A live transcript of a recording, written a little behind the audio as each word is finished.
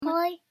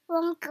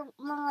Good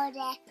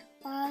morning,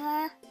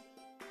 Mama.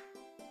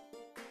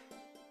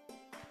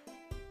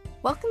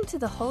 Welcome to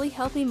the Holy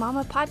Healthy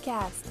Mama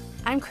podcast.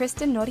 I'm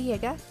Kristen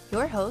Noriega,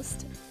 your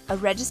host, a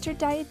registered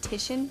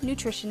dietitian,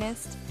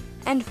 nutritionist,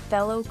 and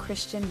fellow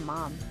Christian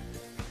mom.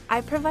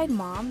 I provide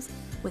moms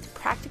with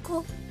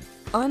practical,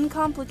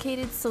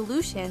 uncomplicated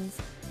solutions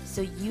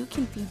so you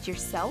can feed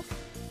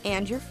yourself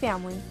and your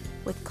family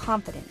with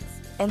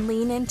confidence and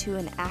lean into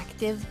an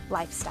active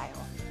lifestyle.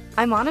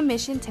 I'm on a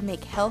mission to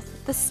make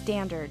health the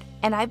standard,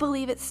 and I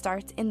believe it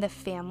starts in the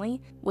family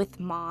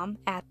with mom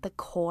at the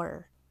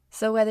core.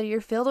 So whether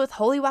you're filled with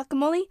holy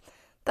guacamole,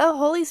 the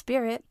Holy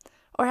Spirit,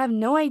 or have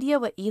no idea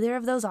what either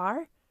of those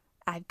are,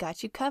 I've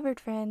got you covered,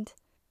 friend.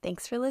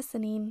 Thanks for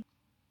listening.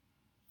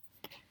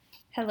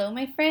 Hello,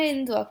 my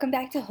friends. Welcome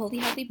back to Holy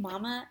Healthy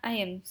Mama. I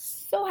am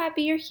so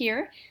happy you're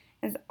here.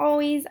 As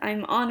always,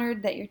 I'm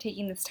honored that you're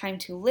taking this time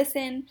to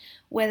listen,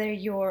 whether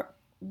you're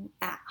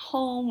at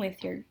home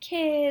with your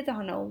kids,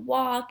 on a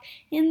walk,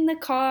 in the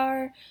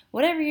car,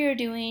 whatever you're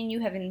doing, you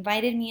have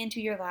invited me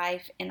into your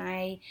life, and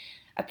I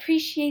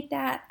appreciate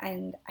that,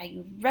 and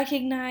I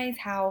recognize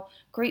how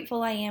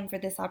grateful I am for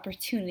this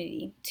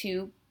opportunity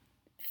to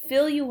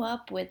fill you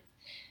up with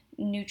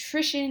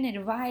nutrition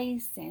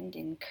advice and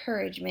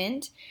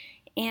encouragement,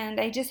 and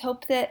I just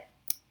hope that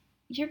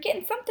you're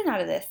getting something out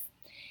of this.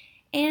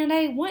 And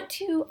I want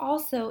to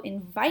also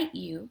invite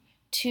you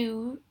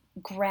to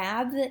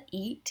grab the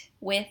Eat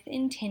with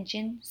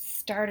Intention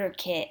starter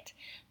kit.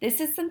 This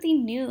is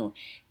something new.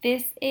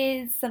 This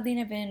is something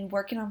I've been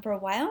working on for a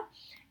while,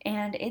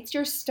 and it's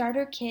your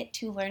starter kit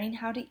to learning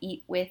how to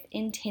eat with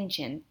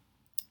intention.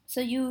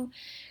 So you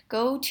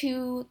go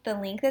to the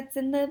link that's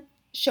in the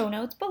show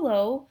notes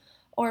below,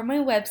 or my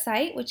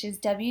website, which is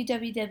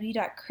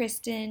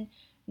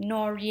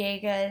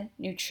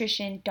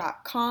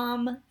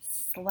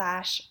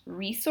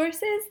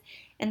www.kristennorieganutrition.com/resources.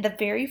 And the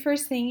very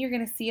first thing you're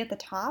going to see at the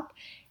top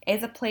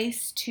is a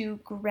place to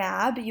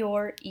grab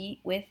your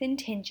Eat with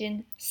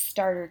Intention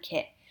starter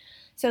kit.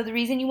 So the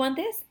reason you want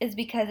this is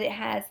because it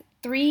has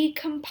 3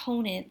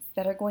 components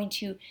that are going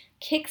to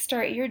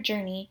kickstart your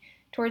journey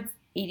towards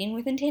eating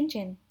with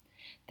intention.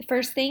 The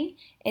first thing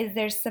is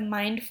there's some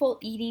mindful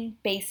eating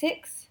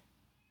basics.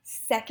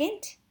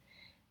 Second,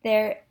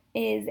 there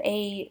is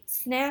a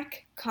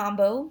snack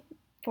combo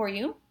for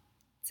you,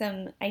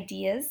 some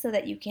ideas so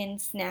that you can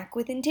snack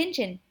with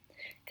intention,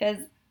 because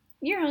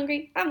you're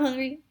hungry, I'm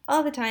hungry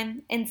all the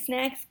time, and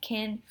snacks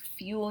can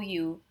fuel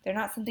you. They're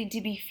not something to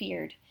be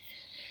feared.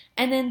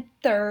 And then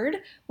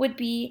third would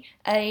be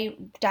a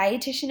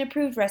dietitian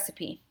approved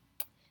recipe.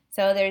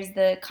 So there's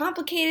the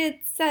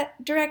complicated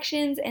set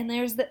directions and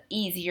there's the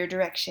easier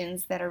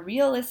directions that are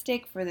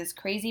realistic for this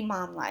crazy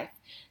mom life.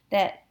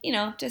 That,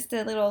 just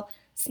a little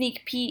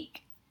sneak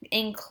peek,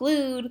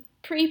 include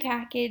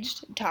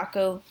prepackaged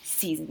taco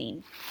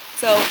seasoning.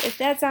 So if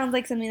that sounds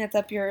like something that's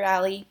up your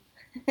alley,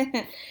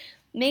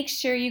 make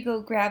sure you go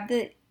grab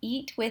the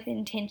Eat with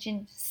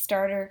Intention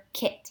starter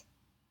kit.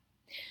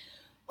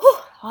 Whew,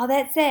 all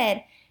that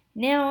said,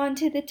 now on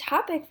to the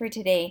topic for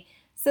today.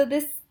 So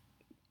this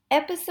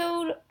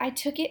episode, I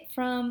took it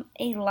from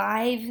a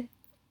live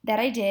that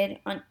I did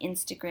on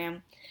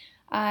Instagram.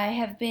 I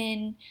have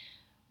been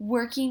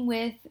working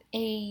with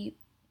a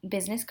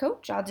business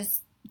coach. I'll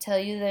just tell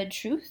you the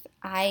truth.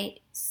 I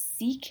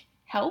seek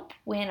help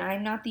when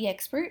I'm not the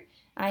expert.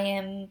 I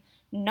am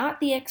not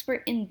the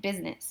expert in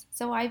business.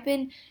 So I've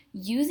been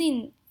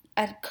using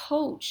a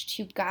coach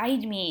to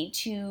guide me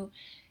to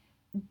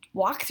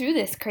walk through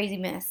this crazy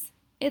mess.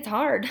 It's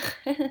hard.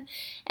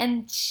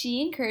 And she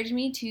encouraged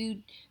me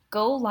to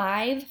go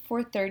live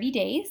for 30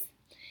 days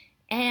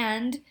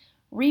and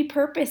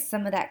repurpose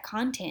some of that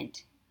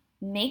content.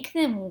 Make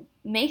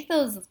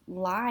those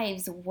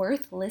lives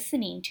worth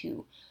listening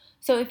to.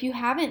 So if you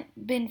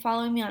haven't been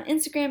following me on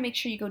Instagram, make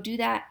sure you go do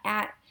that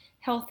at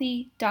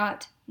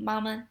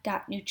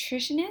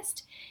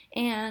healthy.mama.nutritionist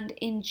and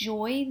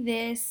enjoy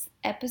this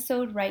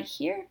episode right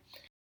here.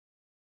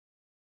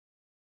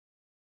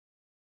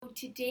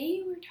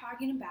 Today we're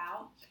talking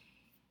about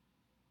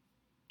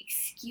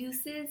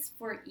excuses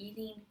for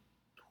eating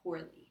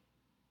poorly.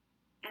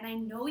 And I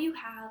know you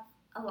have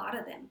a lot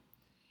of them,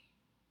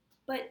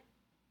 but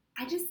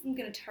I just am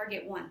going to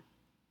target one.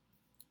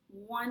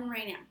 One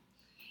right now.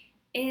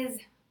 Is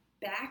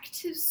back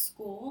to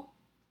school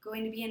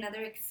going to be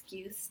another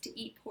excuse to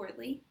eat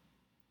poorly?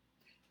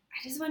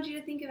 I just want you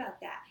to think about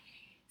that.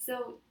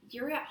 So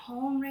you're at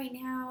home right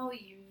now,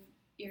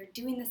 you're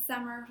doing the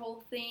summer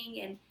whole thing,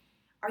 and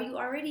are you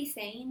already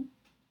saying,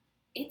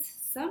 it's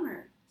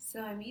summer,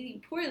 so I'm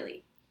eating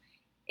poorly?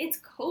 It's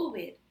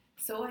COVID,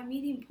 so I'm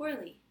eating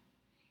poorly.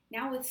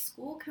 Now with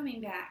school coming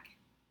back,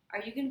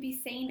 are you going to be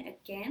saying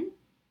again,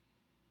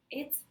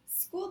 it's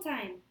school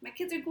time, my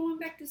kids are going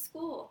back to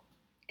school,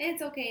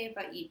 it's okay if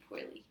I eat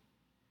poorly?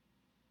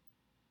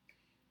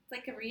 It's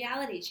like a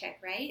reality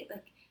check, right?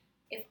 Like,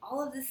 if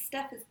all of this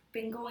stuff has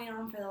been going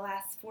on for the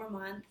last 4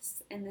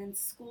 months, and then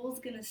school's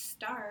going to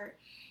start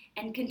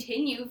and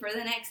continue for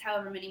the next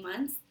however many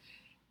months,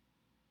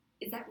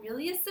 is that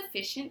really a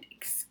sufficient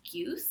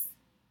excuse?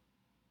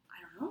 I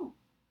don't know.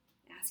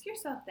 Ask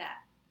yourself that.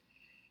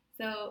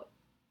 So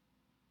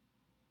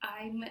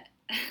I'm,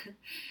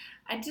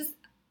 I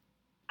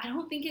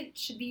don't think it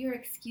should be your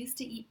excuse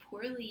to eat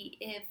poorly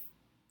if,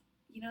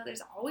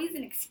 there's always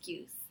an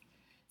excuse.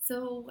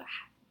 So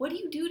what do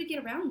you do to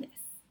get around this?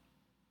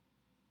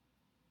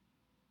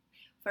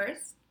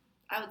 First,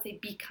 I would say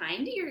be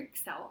kind to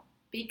yourself.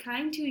 Be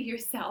kind to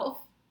yourself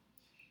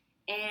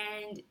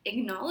and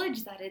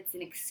acknowledge that it's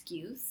an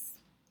excuse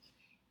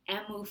and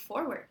move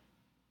forward.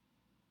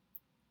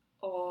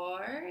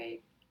 Or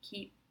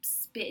keep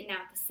spitting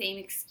out the same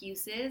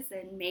excuses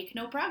and make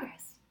no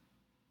progress.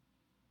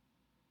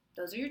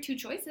 Those are your two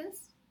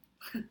choices.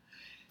 I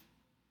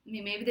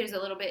mean, maybe there's a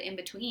little bit in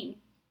between.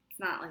 It's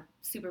not like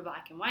super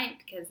black and white,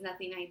 because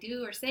nothing I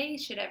do or say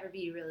should ever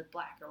be really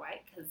black or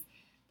white, because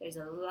there's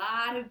a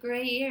lot of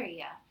gray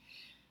area.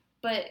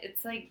 But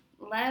it's like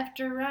left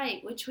or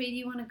right. Which way do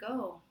you want to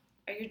go?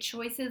 Are your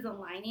choices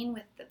aligning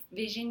with the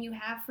vision you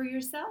have for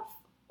yourself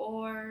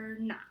or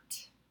not?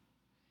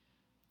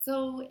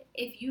 So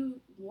if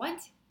you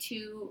want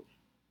to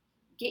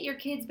get your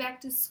kids back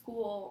to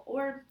school,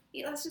 or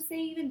let's just say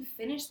even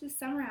finish the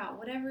summer out,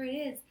 whatever it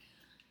is,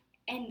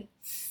 and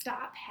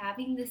stop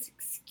having this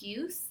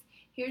excuse,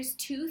 here's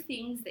two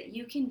things that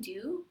you can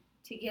do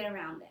to get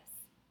around this.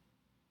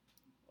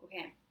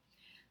 Okay,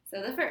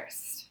 so the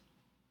first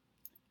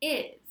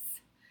is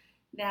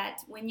that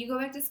when you go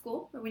back to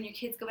school, or when your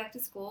kids go back to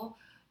school,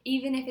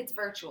 even if it's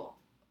virtual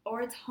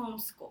or it's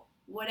homeschool,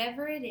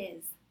 whatever it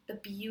is, the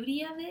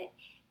beauty of it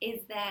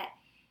is that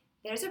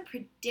there's a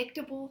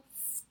predictable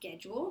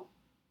schedule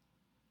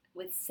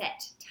with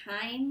set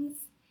times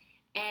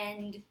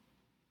and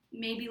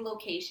maybe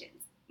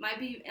locations. Might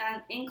be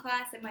in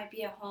class, it might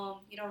be at home,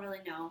 you don't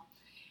really know.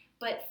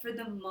 But for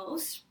the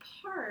most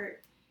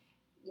part,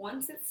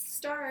 once it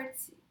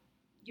starts,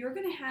 you're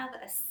going to have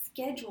a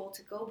schedule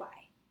to go by.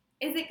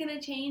 Is it going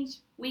to change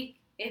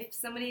if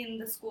somebody in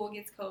the school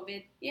gets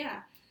COVID?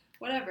 Yeah,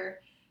 whatever.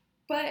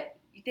 But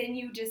then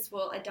you just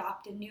will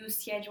adopt a new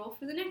schedule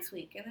for the next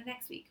week and the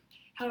next week,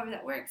 however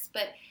that works.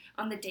 But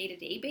on the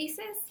day-to-day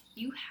basis,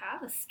 you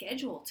have a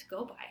schedule to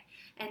go by.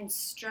 And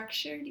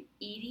structured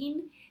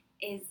eating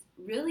is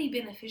really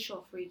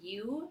beneficial for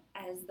you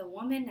as the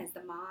woman, as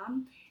the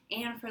mom,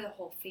 and for the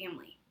whole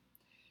family.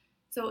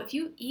 So if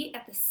you eat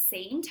at the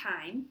same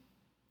time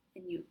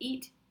and you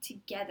eat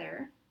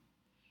together,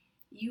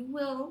 you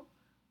will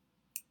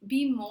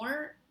be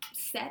more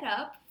set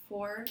up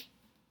for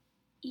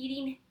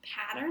eating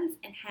patterns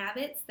and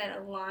habits that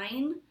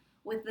align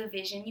with the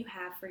vision you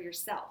have for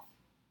yourself.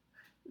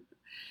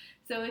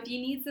 So if you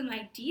need some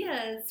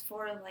ideas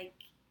for like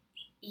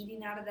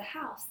eating out of the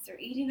house or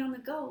eating on the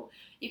go,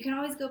 you can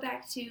always go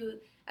back to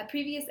a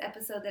previous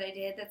episode that I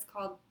did that's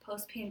called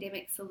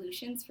Post-Pandemic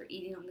Solutions for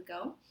Eating on the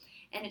Go.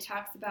 And it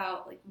talks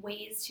about like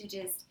ways to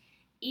just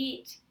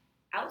eat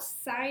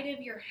outside of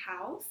your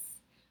house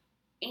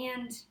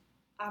and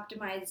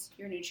optimize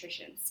your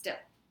nutrition still.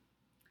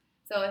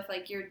 So if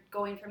like you're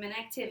going from an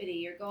activity,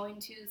 you're going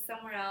to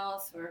somewhere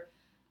else, or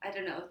I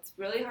don't know, it's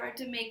really hard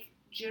to make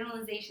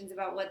generalizations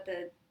about what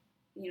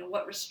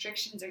what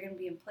restrictions are going to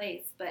be in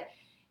place. But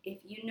if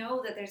you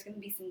know that there's going to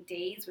be some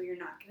days where you're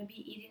not going to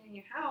be eating in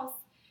your house,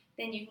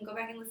 then you can go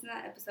back and listen to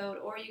that episode,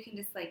 or you can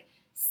just like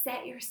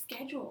set your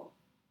schedule.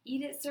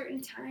 Eat at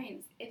certain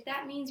times. If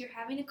that means you're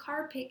having a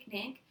car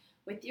picnic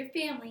with your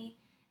family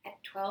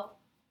at 12,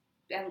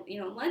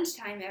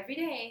 lunchtime every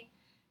day,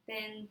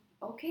 then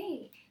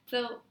okay.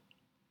 So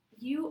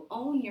you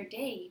own your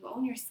day, you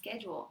own your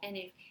schedule, and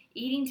if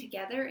eating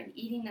together and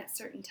eating at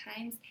certain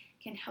times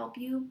can help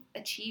you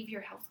achieve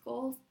your health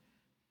goals,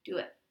 do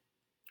it.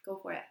 Go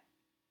for it.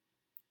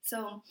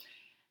 So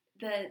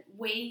the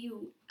way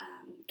you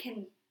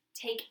can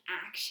take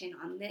action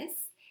on this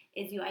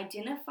is you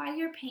identify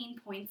your pain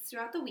points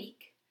throughout the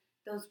week,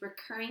 those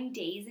recurring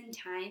days and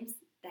times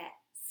that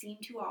seem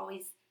to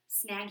always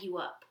snag you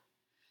up,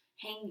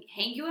 hang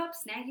you up,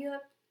 snag you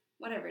up,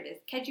 whatever it is,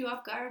 catch you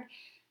off guard,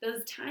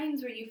 those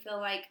times where you feel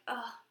like,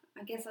 oh,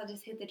 I guess I'll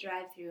just hit the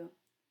drive-through.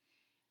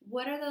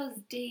 What are those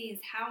days?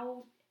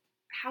 How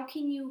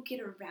can you get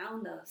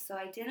around those? So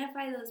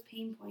identify those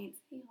pain points.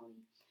 Hey, Holly.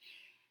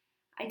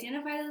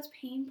 Identify those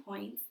pain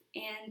points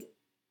and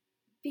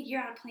figure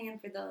out a plan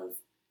for those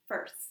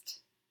first.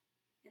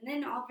 And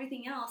then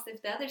everything else,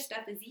 if the other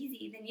stuff is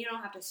easy, then you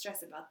don't have to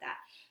stress about that.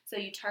 So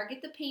you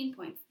target the pain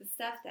points, the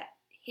stuff that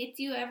hits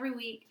you every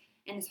week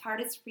and is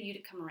hardest for you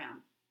to come around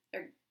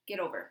or get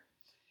over.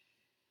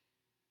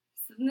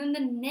 So then the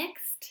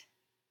next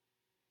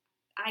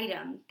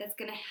item that's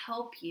going to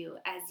help you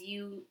as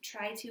you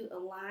try to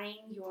align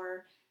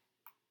your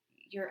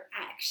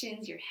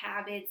actions, your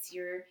habits,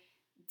 your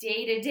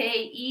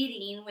day-to-day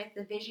eating with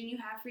the vision you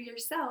have for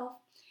yourself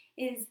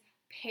is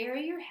pair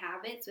your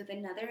habits with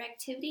another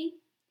activity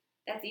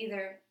that's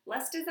either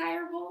less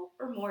desirable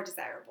or more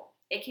desirable.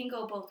 It can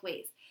go both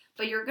ways,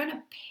 but you're going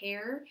to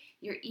pair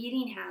your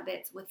eating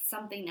habits with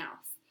something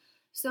else.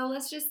 So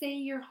let's just say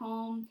you're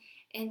home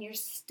and you're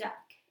stuck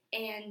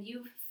and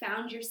you've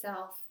found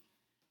yourself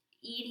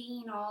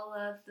eating all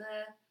of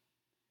the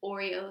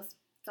Oreos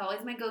It's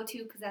always my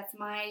go-to because that's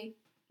my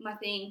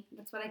thing.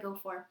 That's what I go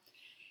for.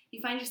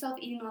 You find yourself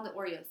eating all the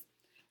Oreos.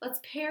 Let's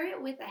pair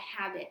it with a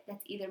habit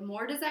that's either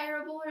more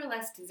desirable or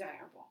less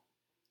desirable.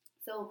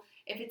 So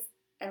if it's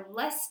a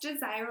less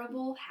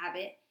desirable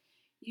habit,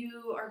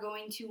 you are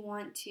going to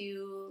want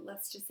to,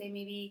 let's just say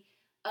maybe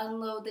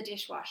unload the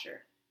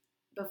dishwasher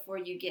before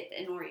you get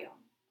an Oreo.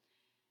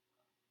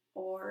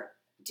 Or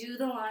do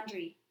the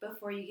laundry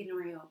before you get an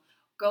Oreo.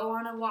 Go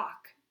on a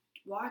walk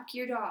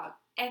your dog,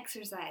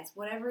 exercise,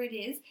 whatever it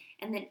is,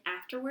 and then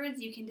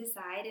afterwards you can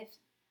decide if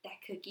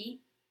that cookie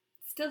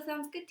still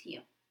sounds good to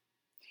you.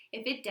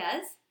 If it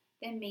does,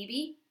 then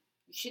maybe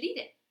you should eat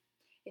it.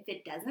 If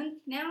it doesn't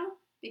now,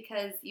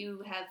 because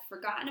you have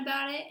forgotten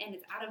about it and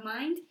it's out of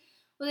mind,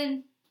 well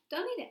then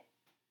don't eat it.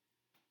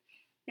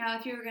 Now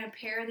if you were going to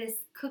pair this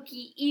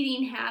cookie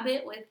eating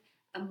habit with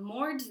a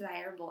more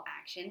desirable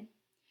action,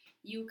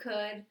 you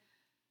could,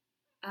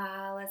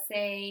 let's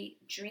say,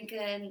 drink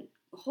a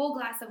whole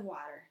glass of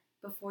water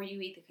before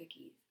you eat the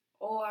cookies.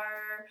 Or,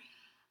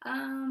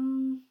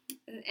 and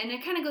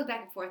it kind of goes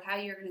back and forth how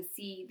you're going to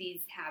see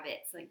these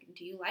habits. Like,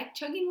 do you like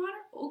chugging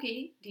water?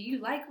 Okay. Do you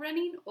like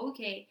running?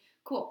 Okay,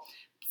 cool.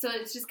 So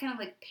it's just kind of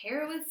like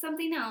pair with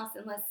something else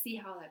and let's see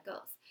how that goes.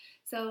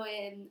 So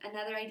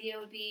another idea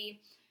would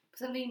be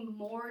something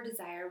more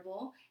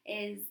desirable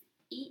is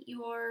eat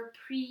your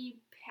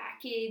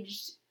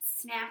pre-packaged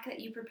snack that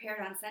you prepared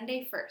on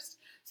Sunday first.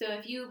 So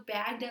if you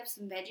bagged up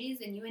some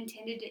veggies and you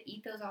intended to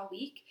eat those all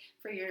week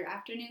for your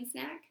afternoon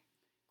snack,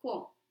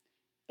 cool.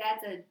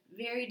 That's a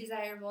very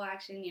desirable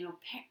action.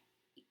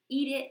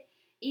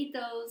 Eat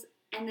those,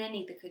 and then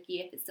eat the cookie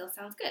if it still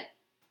sounds good.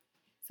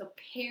 So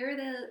pair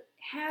the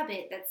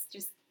habit that's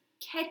just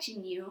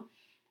catching you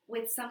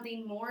with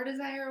something more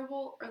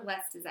desirable or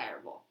less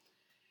desirable.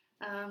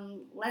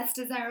 Less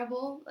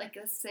desirable, like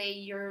let's say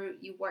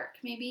you work.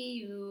 Maybe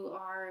you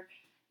are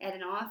at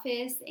an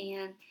office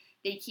and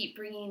they keep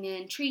bringing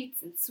in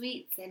treats and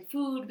sweets and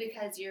food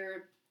because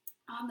you're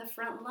on the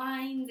front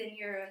lines and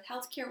you're a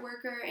healthcare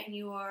worker and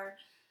you are,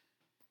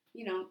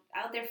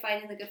 out there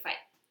fighting the good fight.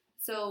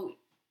 So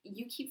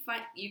you keep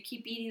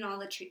eating all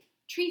the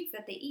treats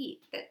that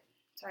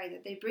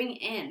they bring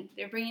in.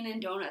 They're bringing in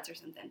donuts or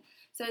something.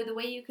 So the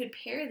way you could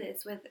pair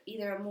this with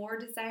either a more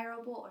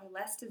desirable or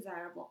less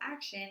desirable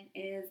action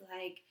is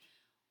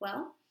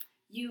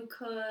you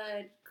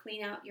could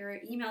clean out your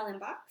email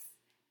inbox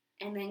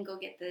and then go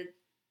get the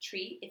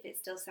treat if it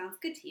still sounds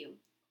good to you.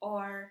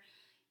 Or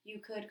you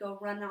could go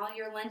run all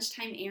your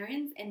lunchtime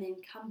errands and then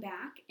come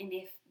back, and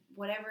if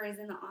whatever is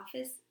in the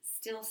office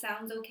still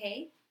sounds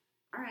okay,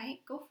 all right,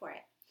 go for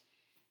it.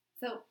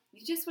 So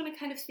you just want to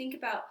kind of think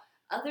about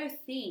other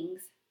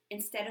things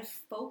instead of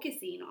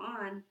focusing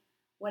on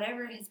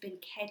whatever has been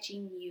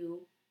catching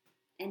you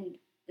and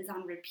is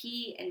on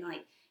repeat and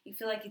you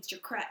feel like it's your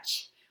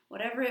crutch,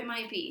 whatever it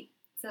might be.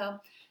 So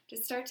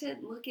just start to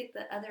look at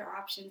the other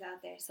options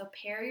out there. So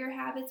pair your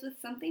habits with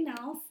something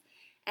else,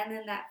 and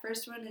then that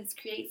first one is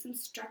create some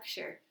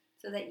structure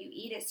so that you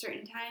eat at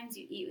certain times,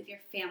 you eat with your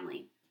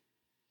family.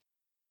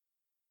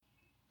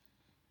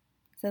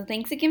 So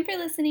thanks again for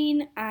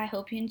listening. I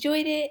hope you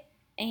enjoyed it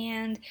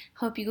and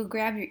hope you go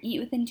grab your Eat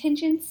with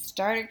Intention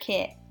starter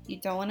kit. You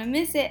don't want to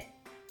miss it.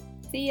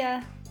 See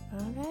ya.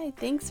 All right,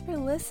 thanks for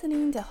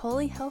listening to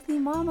Holy Healthy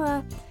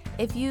Mama.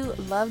 If you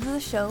loved the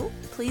show,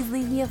 please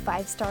leave me a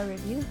 5-star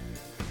review.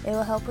 It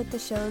will help with the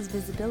show's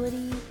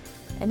visibility,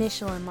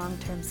 initial and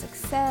long-term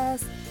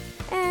success,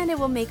 and it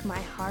will make my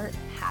heart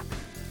happy.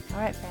 All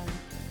right, friends.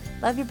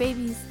 Love your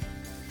babies,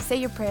 say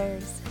your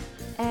prayers,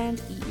 and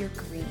eat your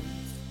green.